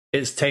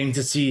It's time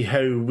to see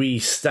how we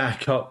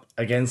stack up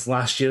against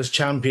last year's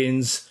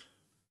champions.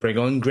 Bring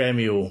on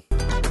Gremio.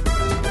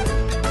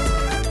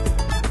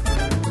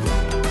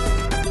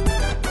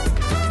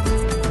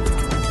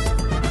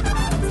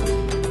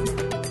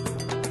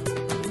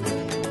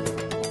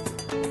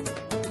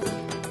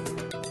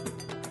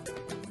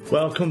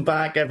 Welcome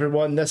back,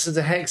 everyone. This is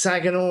the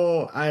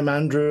Hexágono. I'm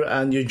Andrew,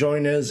 and you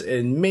join us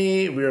in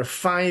May. We're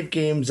 5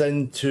 games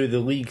into the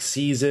league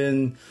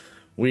season.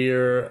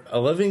 We're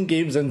 11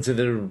 games into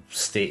the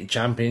state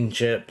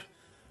championship.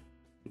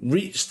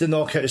 Reached the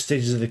knockout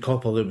stages of the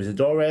Copa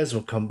Libertadores.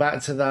 We'll come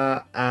back to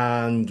that.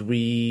 And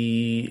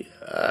we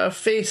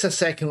face a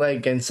second leg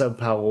against Sao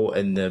Paulo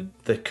in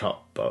the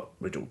cup, but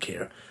we don't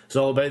care. It's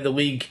all about the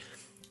league.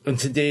 And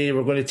today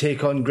we're going to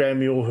take on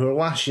Gremio, who are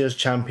last year's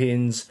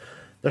champions.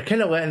 They're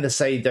kind of letting the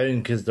side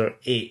down because they're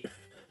 8th.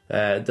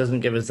 It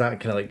doesn't give us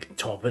that kind of like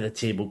top of the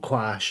table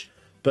clash,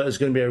 but it's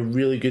going to be a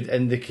really good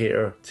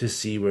indicator to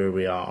see where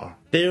we are.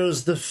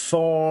 There's the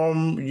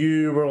form.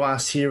 You were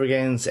last here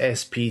against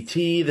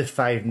SPT, the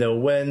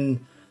 5-0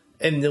 win.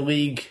 In the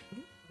league,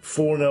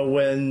 4-0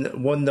 win,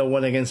 1-0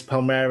 win against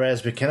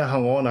Palmeiras. We kind of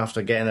hung on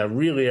after getting a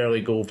really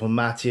early goal from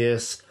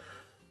Matias.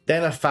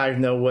 Then a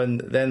 5-0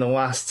 win. Then the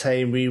last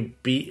time we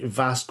beat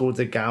Vasco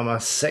da Gama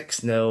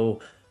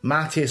 6-0.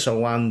 Matias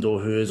Orlando,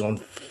 who is on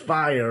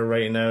fire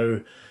right now,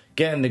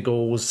 getting the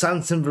goals.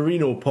 Sanson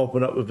Verino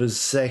popping up with his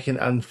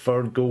 2nd and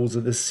 3rd goals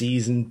of the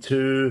season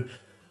too.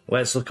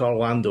 Let's look at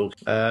Orlando.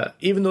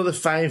 Even though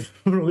we're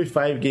only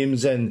 5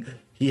 games in,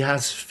 he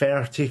has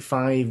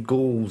 35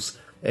 goals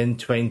in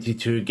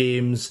 22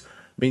 games. I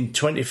mean,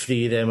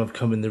 23 of them have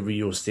come in the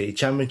Rio State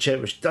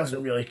Championship, which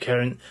doesn't really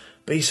count,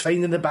 but he's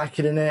finding the back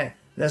of the net.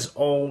 That's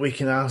all we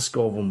can ask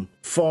of him.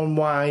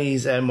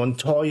 Form-wise,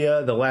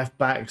 Montoya, the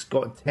left-back's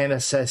got 10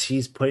 assists.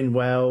 He's playing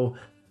well.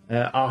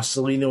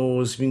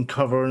 Arcelino's been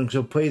covering.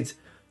 We've played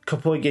a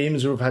couple of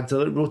games where we've had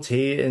to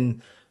rotate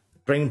and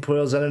bring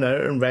players in and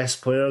out and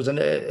rest players, and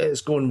it's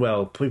going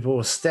well. People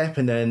are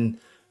stepping in,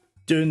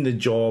 doing the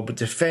job.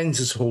 Defence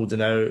is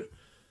holding out.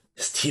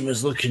 This team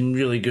is looking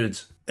really good.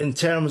 In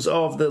terms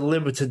of the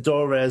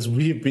Libertadores,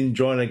 we've been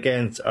drawn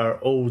against our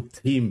old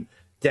team,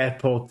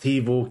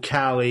 Deportivo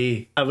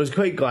Cali. I was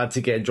quite glad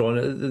to get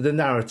drawn. The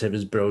narrative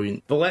is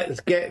brilliant. But let's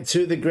get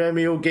to the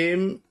Gremio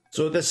game.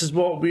 So this is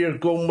what we are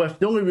going with.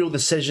 The only real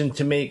decision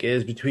to make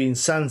is between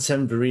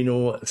Sanson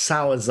Verino,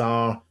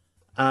 Salazar,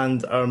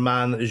 and our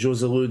man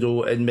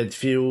Joseludo in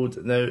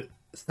midfield. Now,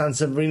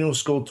 Sanson Verino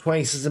scored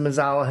twice as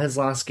Mazzala his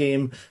last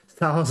game.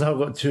 Salazar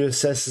got 2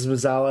 assists as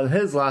Mazzala in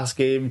his last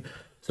game.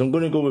 So I'm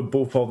going to go with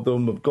both of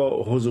them. We've got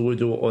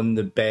Joseludo on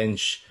the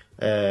bench.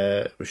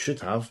 We should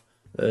have,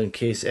 in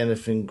case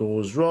anything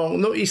goes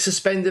wrong. No, he's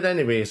suspended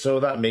anyway,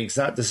 so that makes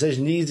that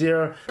decision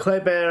easier.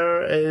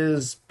 Kleber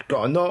is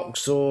got a knock,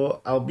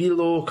 so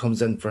Albilo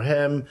comes in for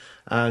him,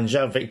 and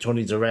João Victor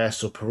needs a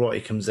rest, so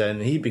Perotti comes in.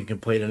 He'd been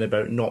complaining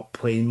about not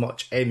playing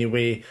much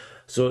anyway,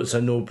 so it's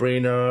a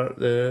no-brainer.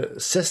 The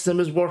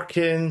system is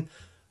working.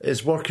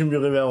 It's working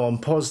really well on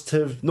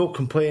positive. No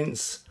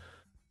complaints.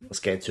 Let's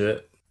get to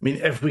it. I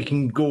mean, if we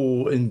can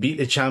go and beat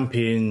the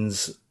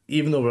champions,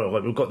 even though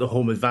we've got the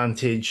home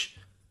advantage,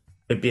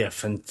 it'd be a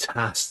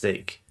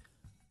fantastic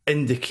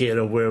indicator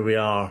of where we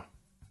are.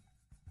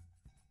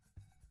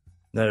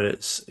 Now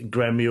it's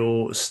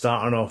Gremio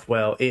starting off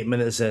well, 8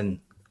 minutes in.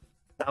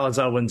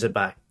 Salazar wins it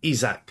back.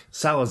 Isaac,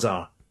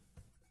 Salazar,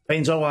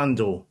 finds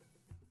Orlando.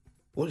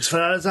 Looks for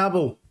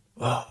Arizabo.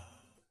 Oh.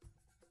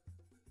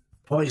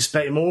 Probably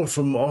expect more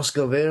from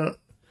Oscar there.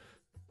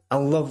 I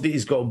love that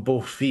he's got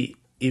both feet,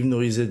 even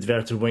though he's an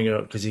inverted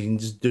winger, because he can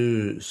just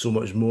do so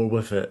much more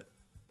with it.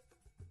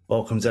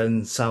 Ball comes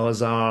in,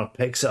 Salazar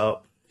picks it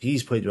up.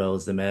 He's played well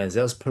as the Mez.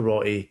 There's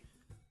Perotti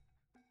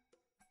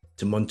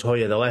to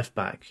Montoya, the left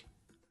back.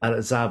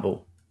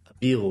 Arizabo,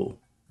 Abilo,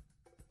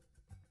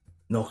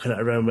 knocking it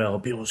around well.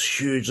 Abilo's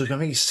huge. Look, I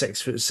think he's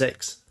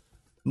 6'6".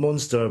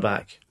 Monster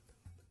back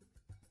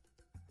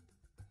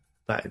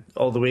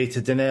all the way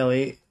to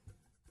Danelli.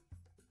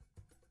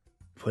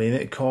 Playing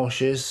it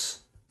cautious.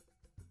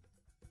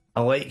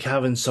 I like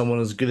having someone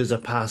as good as a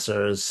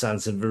passer as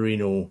Sanson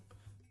Verino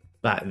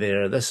back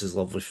there. This is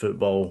lovely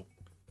football.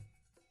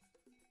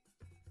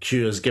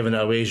 Q has given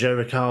it away. João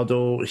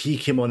Ricardo, he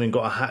came on and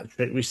got a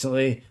hat-trick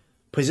recently.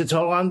 Plays it to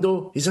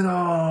Orlando. He's in,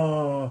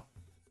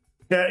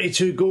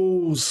 32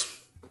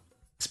 goals.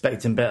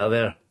 Expecting better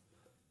there.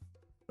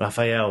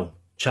 Rafael,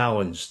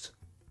 challenged.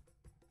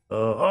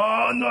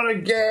 Not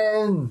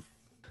again.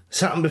 It's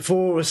happened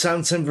before with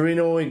Sanson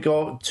Verino. He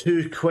got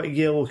 2 quick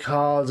yellow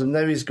cards, and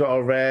now he's got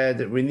a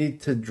red. We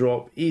need to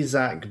drop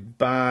Isaac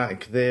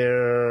back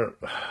there.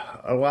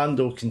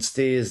 Orlando can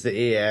stay as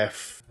the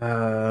AF. What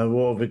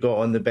have we got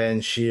on the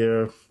bench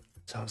here?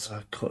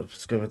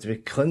 It's going to be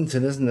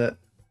Clinton, isn't it?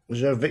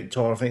 João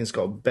Victor, I think, has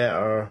got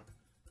better.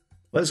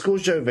 Let's go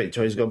João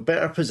Victor. He's got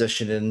better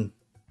positioning.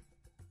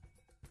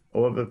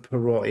 Or what about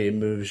Perotti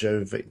move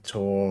João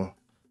Victor?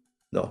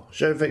 No,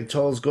 João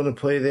Victor's going to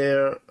play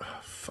there. Oh,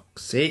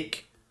 fuck's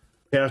sake.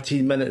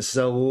 13 minutes is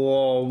a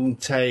long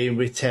time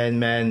with 10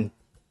 men.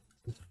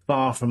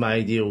 far from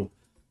ideal.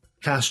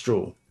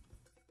 Castro.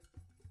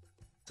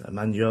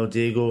 Emmanuel,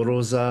 Diego,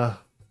 Rosa.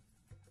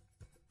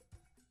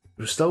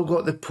 We've still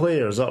got the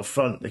players up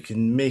front that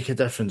can make a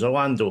difference.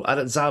 Orlando,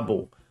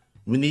 Addons.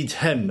 We need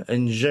him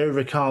and João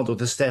Ricardo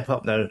to step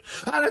up now.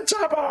 Addons!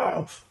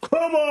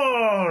 Come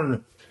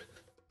on!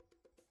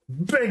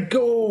 Big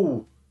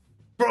goal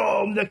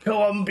from the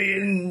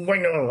Colombian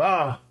winger.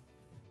 I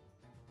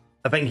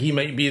think he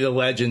might be the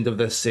legend of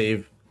this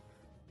save.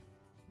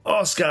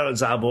 Oscar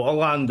Addons.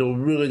 Orlando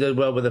really did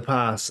well with the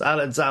pass.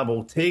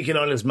 Addons taking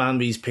on his man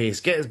with his pace,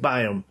 gets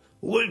by him,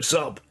 looks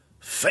up,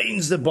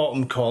 finds the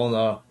bottom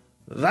corner.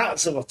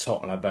 That's what we're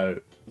talking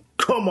about.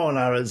 Come on,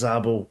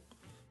 Addons.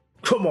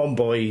 Come on,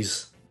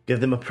 boys.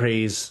 Give them a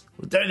praise.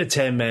 We're down to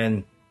 10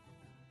 men.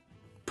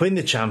 Playing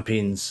the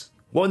champions.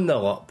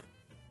 1-0 up.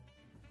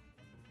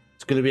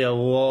 It's going to be a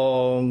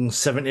long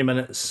 70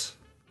 minutes.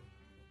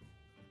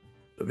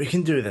 But we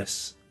can do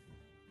this.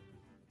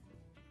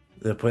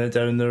 They're putting it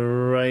down the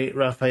right.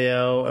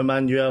 Rafael,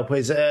 Emmanuel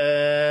plays it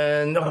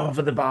in.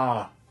 Over the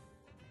bar.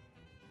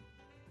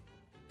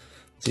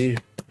 See,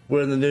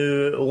 we're in the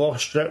new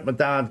lost strip my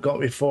dad got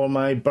me for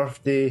my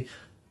birthday.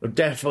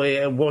 Definitely,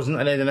 it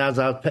wasn't an Eden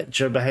Hazard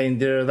picture behind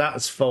there.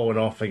 That's fallen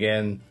off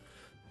again.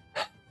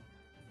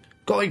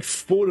 Got like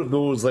 4 of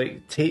those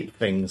like tape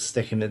things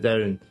sticking it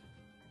down.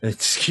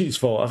 It's his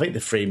fault. I think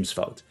the frame's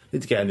fucked.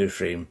 Need to get a new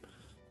frame.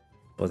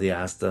 Bloody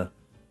Asda.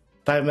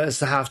 5 minutes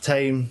to half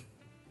time.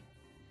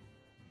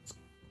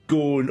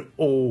 Going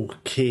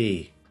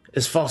okay.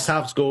 His first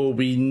half's goal,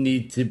 we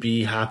need to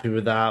be happy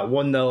with that.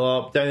 1-0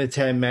 up, down to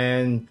 10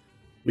 men.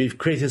 We've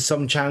created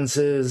some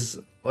chances.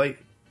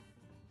 Like,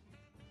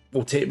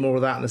 we'll take more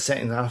of that in the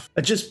second half.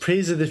 I just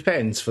praise the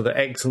defence for the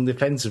excellent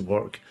defensive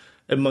work.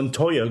 And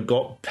Montoya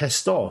got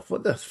pissed off.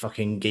 What the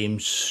fucking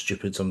game's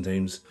stupid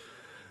sometimes.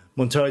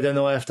 Montoya down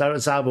the left,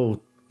 Addons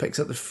picks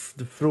up the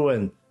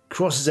throw-in.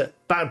 Crosses it,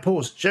 back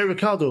post, João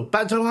Ricardo,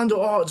 back to Orlando.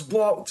 Oh, it's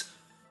blocked.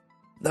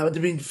 That would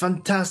have been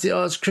fantastic.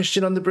 Oh, it's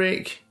Christian on the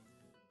break.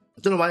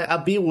 I don't know why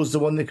Abil was the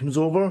one that comes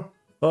over.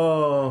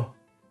 Oh.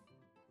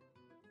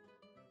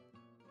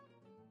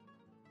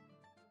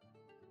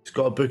 He's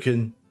got a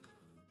booking.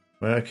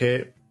 Right,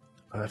 okay.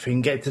 If we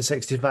can get to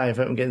 65,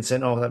 if I'm getting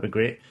sent off, that'd be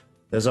great.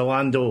 There's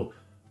Orlando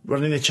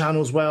running the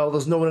channels well.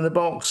 There's no one in the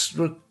box.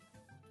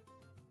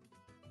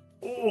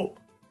 Oh,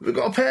 we've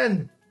got a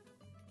pen.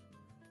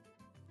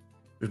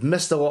 We've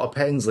missed a lot of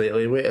pens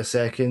lately. Wait a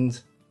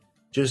second.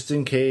 Just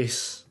in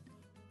case.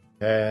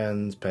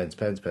 Pens.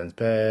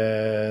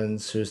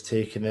 Who's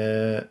taking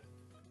it?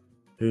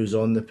 Who's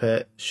on the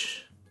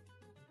pitch?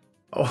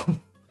 Oh,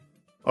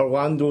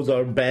 Orlando's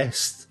our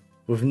best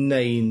with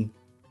 9.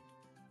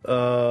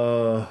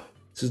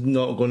 This is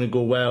not going to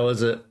go well,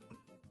 is it?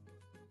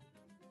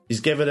 He's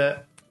giving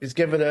it. It's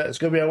going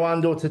to be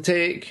Orlando to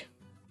take.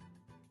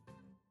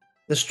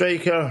 The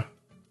striker.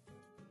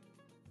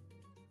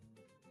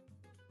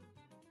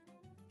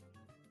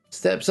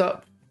 Steps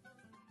up.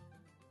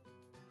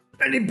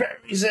 And he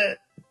buries it.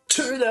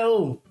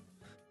 2-0.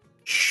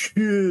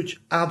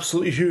 Huge.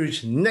 Absolutely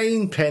huge.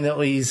 9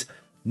 penalties.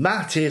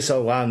 Matheus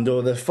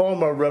Orlando, the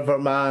former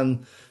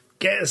Riverman,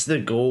 gets the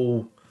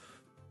goal.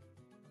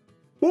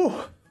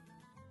 Whew.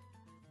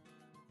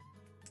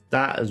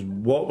 That is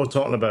what we're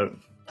talking about.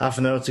 Half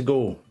an hour to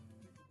go.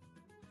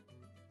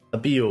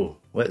 Abio.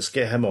 Let's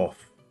get him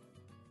off.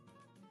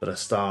 For a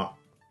start.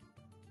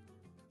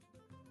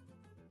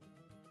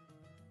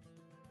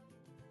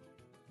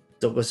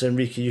 Douglas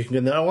Enrique, you can go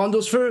in there.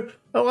 Orlando's through.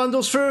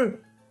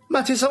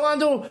 Matheus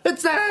Orlando,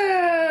 it's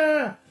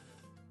there!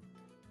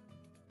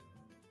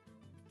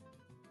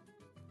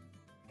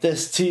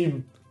 This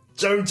team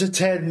down to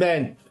 10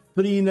 men.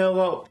 3-0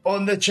 up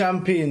on the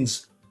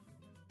champions.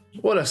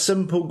 What a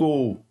simple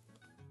goal.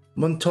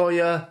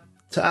 Montoya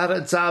to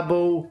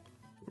Addons.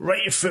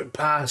 Right foot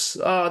pass.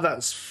 Oh,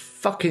 that's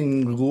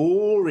fucking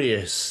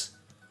glorious.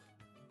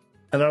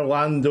 And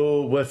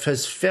Orlando with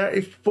his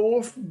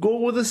 34th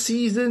goal of the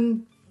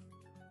season.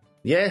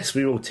 Yes,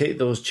 we will take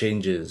those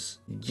changes.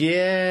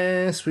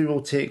 Yes, we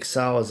will take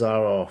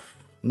Salazar off.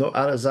 No,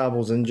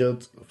 Addons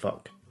injured.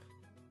 Fuck.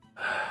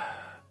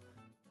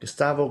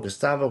 Gustavo,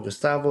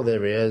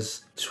 there he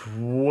is.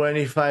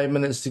 25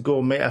 minutes to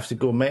go. Might have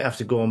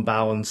to go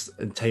unbalanced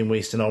and time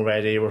wasting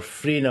already. We're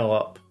 3-0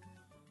 up.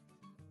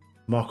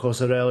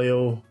 Marcos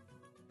Aurelio.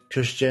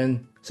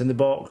 Christian. It's in the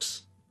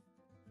box.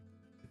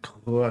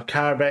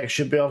 Karabek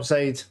should be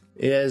offside.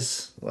 He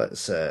is.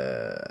 Let's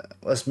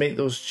make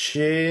those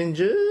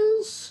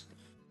changes.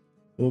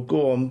 We'll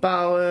go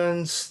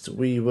unbalanced.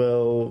 We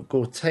will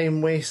go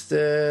time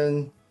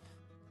wasting.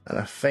 And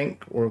I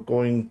think we're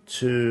going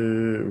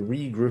to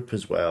regroup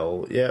as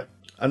well. Yep.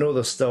 I know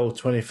there's still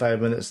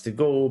 25 minutes to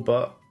go,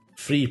 but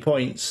 3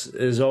 points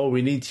is all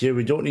we need here.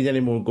 We don't need any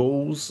more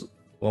goals.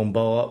 Long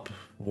ball up.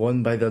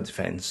 Won by the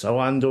defence.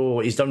 Orlando,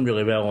 he's done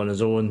really well on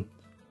his own.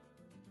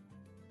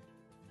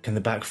 Can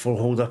the back four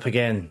hold up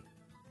again?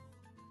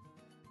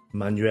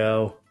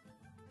 Manuel.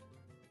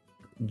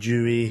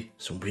 Dewey.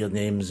 Some weird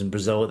names in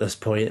Brazil at this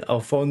point.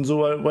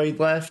 Alfonso out wide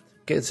left.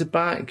 Gets it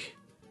back.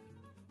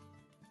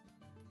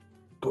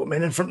 Got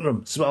men in front of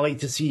him. This is what I like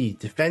to see.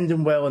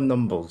 Defending well in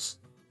numbers.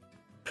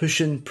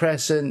 Pushing,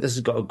 pressing. This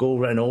has got a goal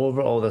written all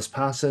over. All this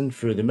passing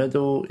through the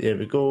middle. Here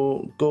we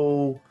go.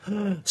 Goal.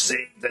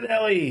 Save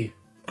Danelli.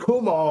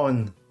 Come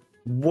on.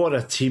 What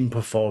a team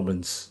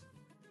performance.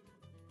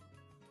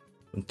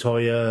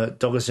 Montoya,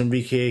 Douglas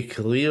Enrique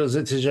clears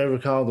it to João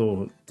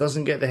Ricardo.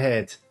 Doesn't get the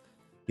head.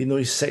 Even though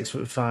he's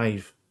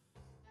 6'5".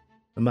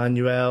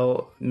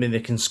 Emmanuel, I mean, they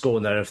can score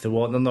now if they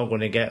want. They're not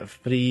going to get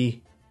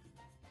free.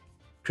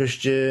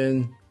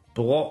 Christian,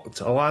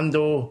 blocked.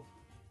 Orlando,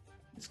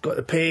 he's got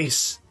the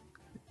pace.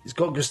 He's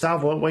got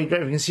Gustavo at wide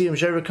right. We can see him.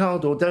 João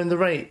Ricardo down the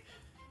right.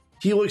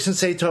 He looks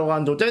inside to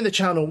Orlando. Down the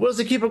channel. Where's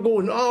the keeper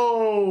going?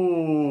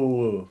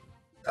 Oh!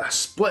 A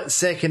split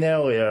second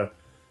earlier.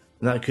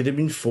 And that could have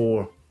been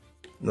 4.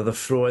 Another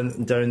throw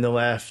in down the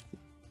left.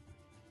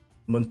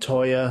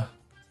 Montoya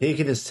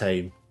taking his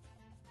time.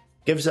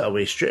 Gives it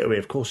away straight away,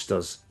 of course he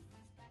does.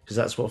 Because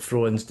that's what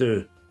throw-ins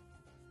do.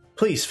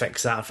 Please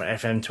fix that for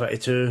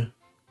FM22.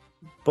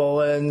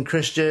 Ball in,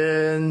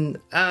 Christian.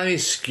 And he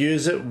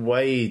skews it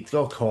wide.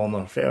 Oh,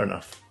 corner, fair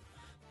enough.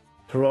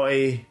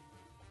 Perotti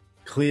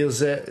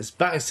clears it. It's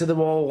back to the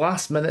wall,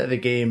 last minute of the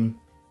game.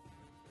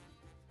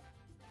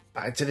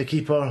 Back to the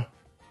keeper.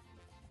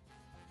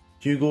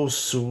 Hugo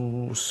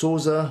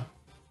Souza.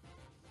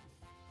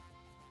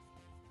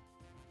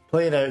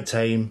 Playing out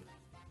time.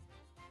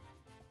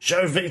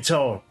 João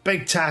Victor,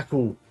 big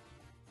tackle.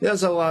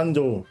 There's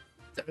Orlando.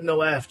 Down the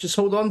left, just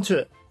hold on to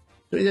it.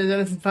 Don't need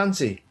anything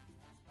fancy.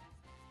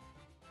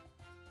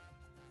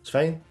 It's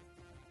fine.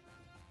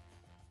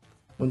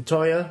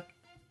 Montoya.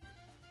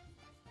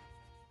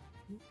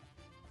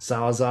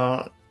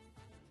 Salazar.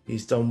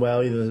 He's done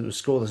well. The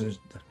score doesn't...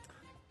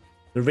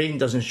 The rating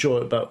doesn't show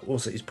it, but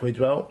also he's played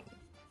well.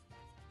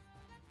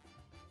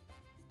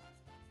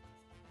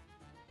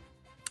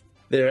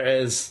 There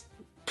it is.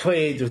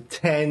 Played with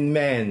 10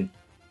 men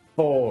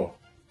for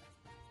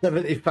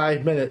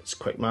 75 minutes.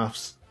 Quick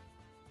maths.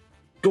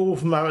 Goal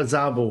from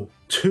Arizabal.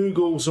 2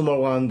 goals from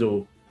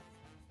Orlando.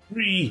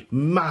 3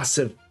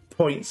 massive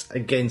points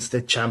against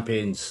the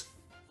champions.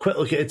 Quick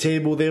look at the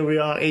table. There we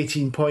are.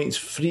 18 points.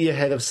 3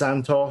 ahead of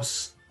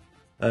Santos.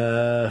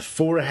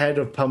 4 ahead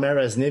of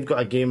Palmeiras. And they've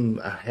got a game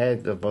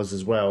ahead of us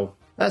as well.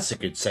 That's a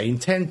good sign.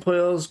 10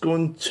 players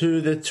going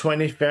to the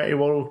 2030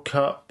 World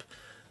Cup.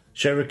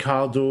 João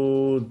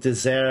Ricardo,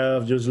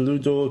 Deserve,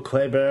 Ludo,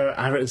 Kleber,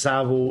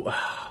 Arizabal.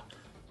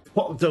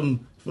 Popped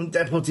him from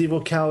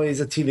Deportivo Cali as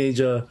a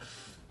teenager.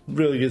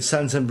 Really good.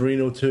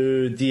 Santamburino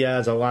too.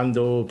 Diaz,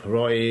 Orlando,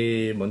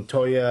 Perotti,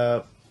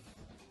 Montoya.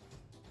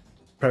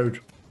 Proud.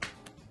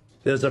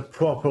 There's a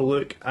proper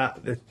look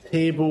at the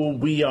table.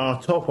 We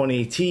are top on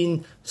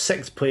 18.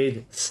 6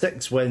 played,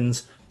 6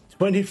 wins,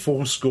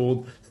 24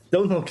 scored.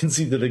 Still not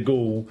conceded a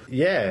goal.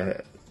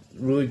 Yeah.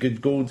 Really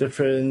good goal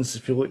difference.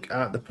 If you look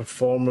at the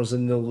performers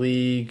in the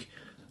league,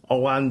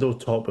 Orlando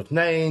top with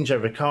 9,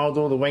 João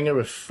Ricardo, the winger,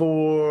 with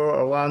 4,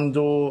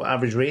 Orlando,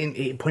 average rating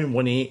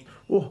 8.18.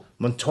 Oh,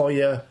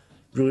 Montoya,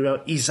 really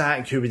well.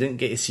 Isaac, who we didn't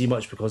get to see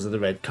much because of the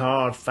red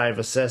card, 5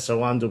 assists,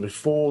 Orlando with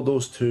 4,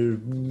 those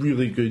two,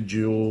 really good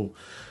duo.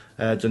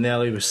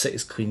 Donelli with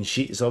 6 clean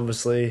sheets,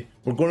 obviously.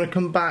 We're going to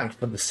come back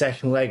for the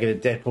second leg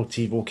of the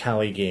Deportivo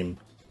Cali game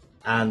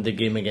and the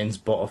game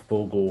against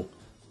Botafogo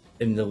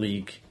in the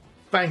league.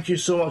 Thank you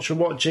so much for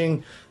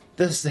watching.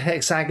 This is the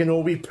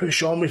Hexágono. We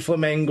push on with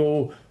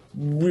Flamengo.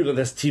 Really,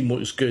 this team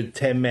looks good.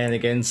 10 men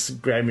against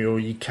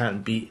Gremio. You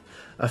can't beat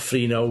a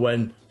 3-0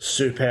 win.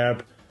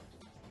 Superb.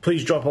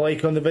 Please drop a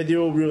like on the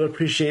video. Really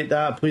appreciate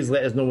that. Please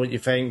let us know what you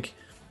think.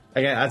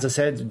 Again, as I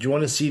said, do you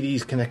want to see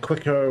these kind of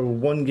quicker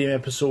 1-game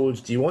episodes?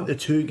 Do you want the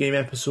 2-game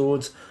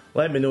episodes?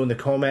 Let me know in the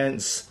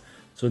comments.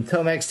 So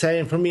until next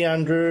time, from me,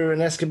 Andrew,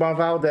 and Escobar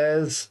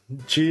Valdez,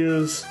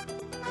 cheers.